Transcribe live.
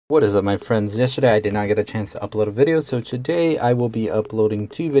What is up, my friends? Yesterday I did not get a chance to upload a video, so today I will be uploading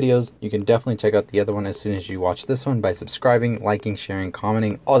two videos. You can definitely check out the other one as soon as you watch this one by subscribing, liking, sharing,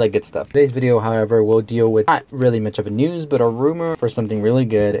 commenting, all that good stuff. Today's video, however, will deal with not really much of a news, but a rumor for something really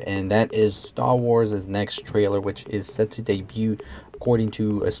good, and that is Star Wars' next trailer, which is set to debut according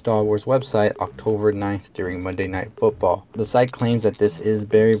to a Star Wars website, October 9th during Monday Night Football. The site claims that this is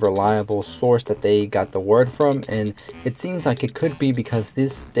very reliable source that they got the word from, and it seems like it could be because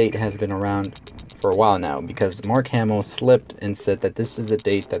this date has been around for a while now, because Mark Hamill slipped and said that this is a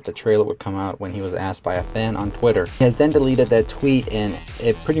date that the trailer would come out when he was asked by a fan on Twitter. He has then deleted that tweet, and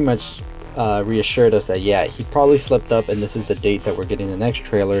it pretty much reassured us that yeah, he probably slipped up and this is the date that we're getting the next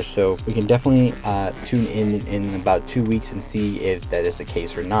trailer, so we can definitely tune in about 2 weeks and see if that is the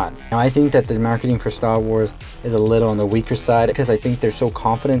case or not. Now, I think that the marketing for Star Wars is a little on the weaker side because I think they're so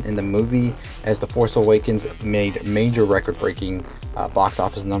confident in the movie, as The Force Awakens made major record-breaking box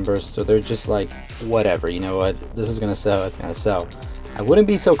office numbers, so they're just like, whatever, you know what, this is gonna sell, it's gonna sell. I wouldn't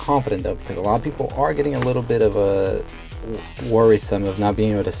be so confident though, because a lot of people are getting a little bit of a worrisome of not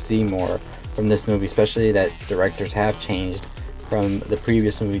being able to see more from this movie, especially that directors have changed from the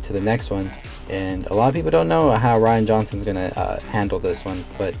previous movie to the next one, and a lot of people don't know how Rian Johnson's gonna handle this one.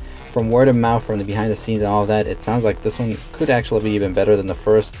 But from word of mouth, from the behind the scenes and all of that, it sounds like this one could actually be even better than the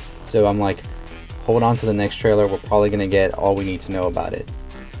first, so I'm like, hold on to the next trailer, we're probably gonna get all we need to know about it.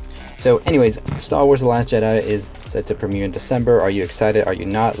 So anyways, Star Wars The Last Jedi is set to premiere in December. Are you excited? Are you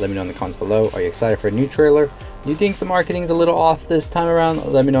not? Let me know in the comments below. Are you excited for a new trailer? Do you think the marketing's a little off this time around?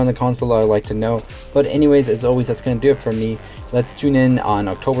 Let me know in the comments below. I'd like to know. But anyways, as always, that's going to do it for me. Let's tune in on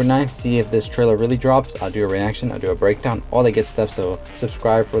October 9th, see if this trailer really drops. I'll do a reaction, I'll do a breakdown, all that good stuff. So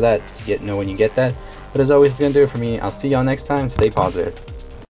subscribe for that to know when you get that. But as always, it's going to do it for me. I'll see y'all next time. Stay positive.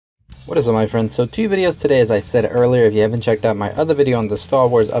 What is up, my friends? So 2 videos today, as I said earlier. If you haven't checked out my other video on the Star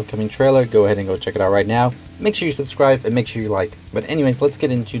Wars upcoming trailer, go ahead and go check it out right now. Make sure you subscribe and make sure you like. But anyways, let's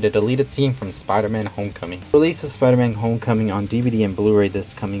get into the deleted scene from Spider-Man Homecoming. Release of Spider-Man Homecoming on DVD and Blu-ray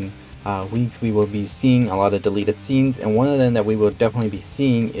this coming weeks. We will be seeing a lot of deleted scenes, and one of them that we will definitely be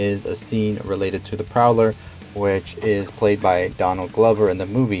seeing is a scene related to the Prowler, which is played by Donald Glover in the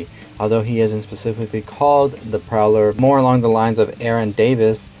movie. Although he isn't specifically called the Prowler, more along the lines of Aaron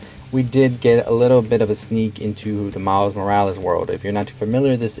Davis, we did get a little bit of a sneak into the Miles Morales world. If you're not too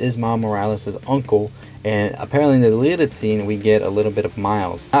familiar, this is Miles Morales' uncle, and apparently in the deleted scene we get a little bit of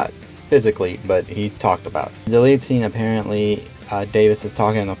Miles. Not physically, but he's talked about. The deleted scene, apparently Davis is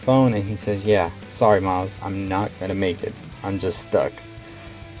talking on the phone and he says, yeah, sorry Miles, I'm not gonna make it. I'm just stuck.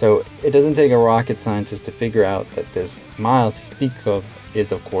 So it doesn't take a rocket scientist to figure out that this Miles he speaks of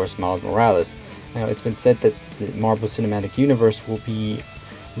is of course Miles Morales. Now, it's been said that the Marvel Cinematic Universe will be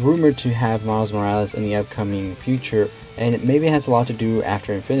rumored to have Miles Morales in the upcoming future, and it maybe has a lot to do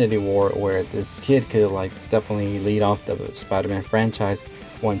after Infinity War, where this kid could like definitely lead off the Spider-Man franchise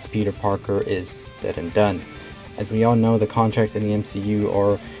once Peter Parker is said and done. As we all know, the contracts in the MCU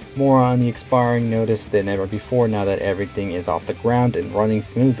are more on the expiring notice than ever before now that everything is off the ground and running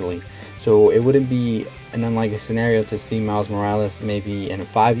smoothly. So it wouldn't be an unlikely scenario to see Miles Morales maybe in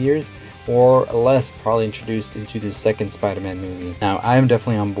 5 years or less probably introduced into the second Spider-Man movie. Now, I am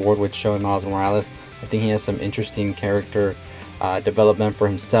definitely on board with showing Miles Morales. I think he has some interesting character development for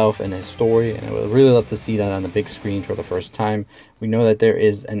himself and his story, and I would really love to see that on the big screen for the first time. We know that there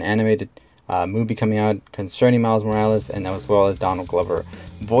is an animated movie coming out concerning Miles Morales, and as well as Donald Glover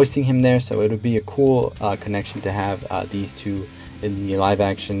voicing him there, so it would be a cool connection to have these two in the live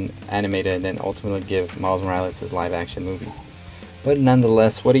action animated, and then ultimately give Miles Morales his live action movie. But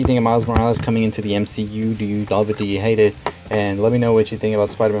nonetheless, what do you think of Miles Morales coming into the MCU? Do you love it? Do you hate it? And let me know what you think about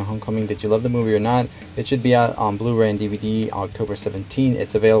Spider-Man Homecoming. Did you love the movie or not? It should be out on Blu-ray and DVD October 17th.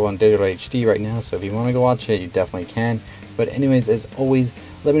 It's available on digital HD right now, so if you want to go watch it, you definitely can. But anyways, as always,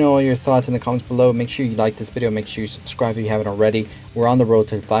 let me know all your thoughts in the comments below. Make sure you like this video. Make sure you subscribe if you haven't already. We're on the road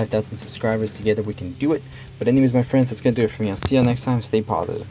to 5,000 subscribers. Together we can do it. But anyways, my friends, that's going to do it for me. I'll see you next time. Stay positive.